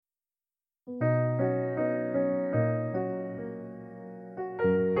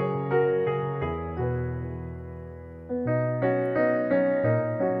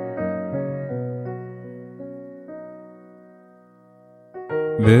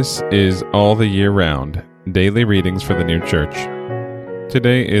This is All the Year Round, Daily Readings for the New Church.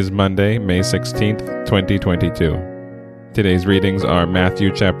 Today is Monday, May 16th, 2022. Today's readings are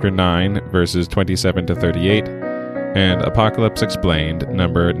Matthew chapter 9, verses 27 to 38, and Apocalypse Explained,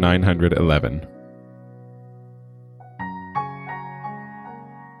 number 911.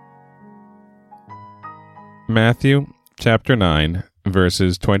 Matthew chapter 9,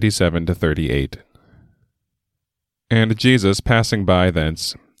 verses 27 to 38. And Jesus, passing by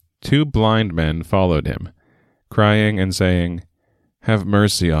thence, 2 blind men followed him, crying and saying, Have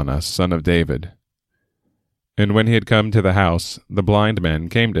mercy on us, Son of David. And when he had come to the house, the blind men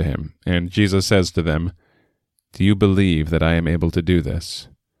came to him, and Jesus says to them, Do you believe that I am able to do this?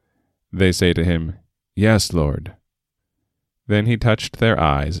 They say to him, Yes, Lord. Then he touched their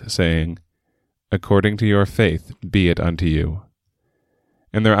eyes, saying, According to your faith be it unto you.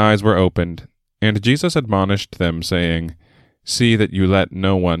 And their eyes were opened, and Jesus admonished them, saying, See that you let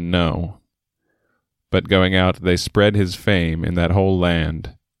no one know. But going out, they spread his fame in that whole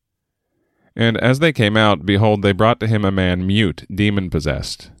land. And as they came out, behold, they brought to him a man mute,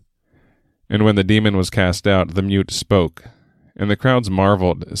 demon-possessed. And when the demon was cast out, the mute spoke, and the crowds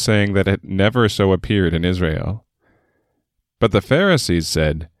marveled, saying that it never so appeared in Israel. But the Pharisees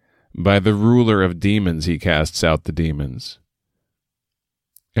said, By the ruler of demons he casts out the demons.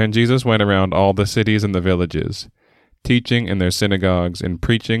 And Jesus went around all the cities and the villages, teaching in their synagogues and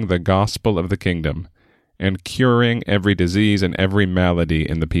preaching the gospel of the kingdom, and curing every disease and every malady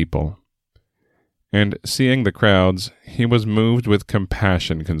in the people. And seeing the crowds, he was moved with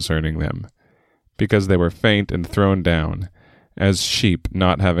compassion concerning them, because they were faint and thrown down, as sheep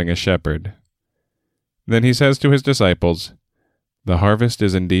not having a shepherd. Then he says to his disciples, The harvest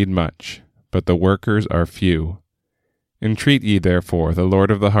is indeed much, but the workers are few. Entreat ye therefore the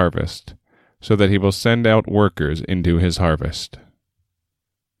Lord of the harvest, so that he will send out workers into his harvest.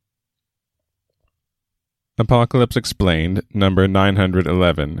 Apocalypse Explained, number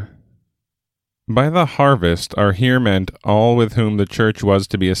 911. By the harvest are here meant all with whom the church was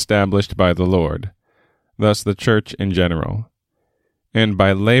to be established by the Lord, thus the church in general, and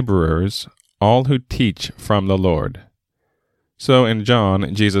by laborers all who teach from the Lord. So in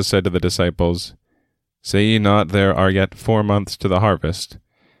John Jesus said to the disciples, Say ye not, there are yet 4 months to the harvest?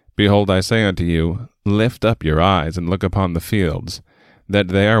 Behold, I say unto you, Lift up your eyes, and look upon the fields, that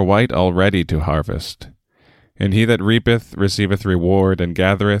they are white already to harvest. And he that reapeth receiveth reward, and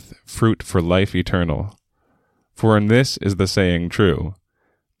gathereth fruit for life eternal. For in this is the saying true,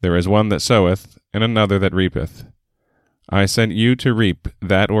 There is one that soweth, and another that reapeth. I sent you to reap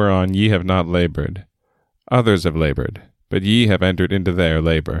that whereon ye have not labored. Others have labored, but ye have entered into their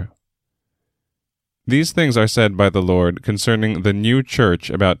labor. These things are said by the Lord concerning the new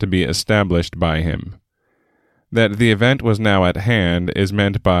church about to be established by him. That the event was now at hand is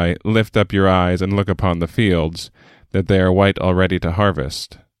meant by lift up your eyes and look upon the fields, that they are white already to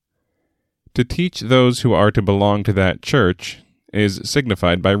harvest. To teach those who are to belong to that church is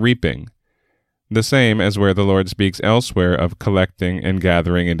signified by reaping, the same as where the Lord speaks elsewhere of collecting and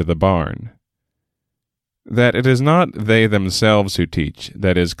gathering into the barn. That it is not they themselves who teach,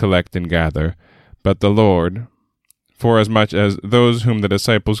 that is, collect and gather, but the Lord, forasmuch as those whom the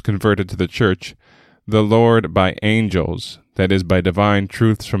disciples converted to the church, the Lord by angels, that is, by divine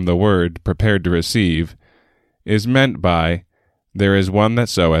truths from the word, prepared to receive, is meant by, There is one that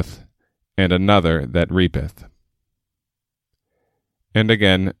soweth, and another that reapeth. And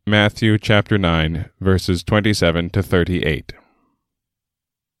again, Matthew chapter 9, verses 27 to 38.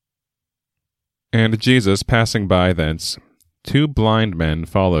 And Jesus, passing by thence, 2 blind men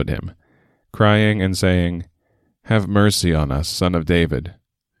followed him, crying and saying, Have mercy on us, Son of David.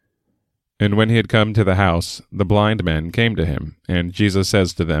 And when he had come to the house, the blind men came to him, and Jesus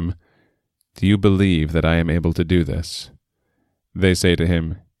says to them, Do you believe that I am able to do this? They say to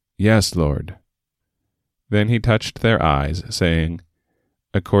him, Yes, Lord. Then he touched their eyes, saying,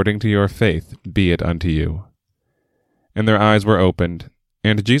 According to your faith be it unto you. And their eyes were opened,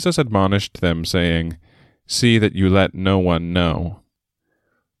 and Jesus admonished them, saying, See that you let no one know.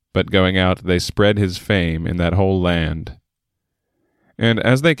 But going out, they spread his fame in that whole land. And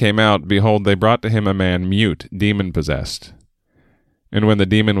as they came out, behold, they brought to him a man mute, demon-possessed. And when the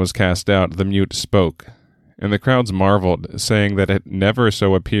demon was cast out, the mute spoke, and the crowds marveled, saying that it never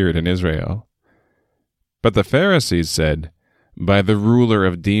so appeared in Israel. But the Pharisees said, By the ruler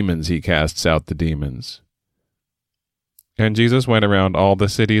of demons he casts out the demons. And Jesus went around all the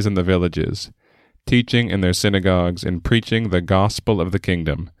cities and the villages, teaching in their synagogues and preaching the gospel of the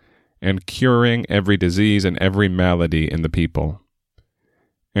kingdom, and curing every disease and every malady in the people.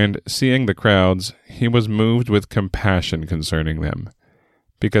 And seeing the crowds, he was moved with compassion concerning them,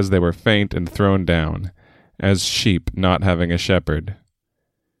 because they were faint and thrown down, as sheep not having a shepherd.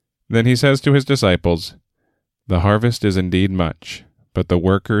 Then he says to his disciples, The harvest is indeed much, but the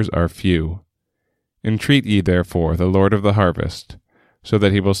workers are few. Entreat ye therefore the Lord of the harvest, so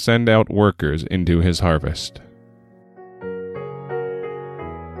that he will send out workers into his harvest.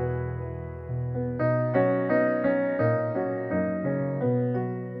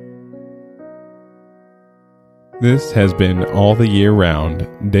 This has been All the Year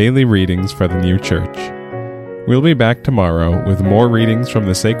Round, daily readings for the New Church. We'll be back tomorrow with more readings from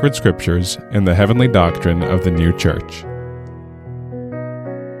the sacred scriptures and the heavenly doctrine of the New Church.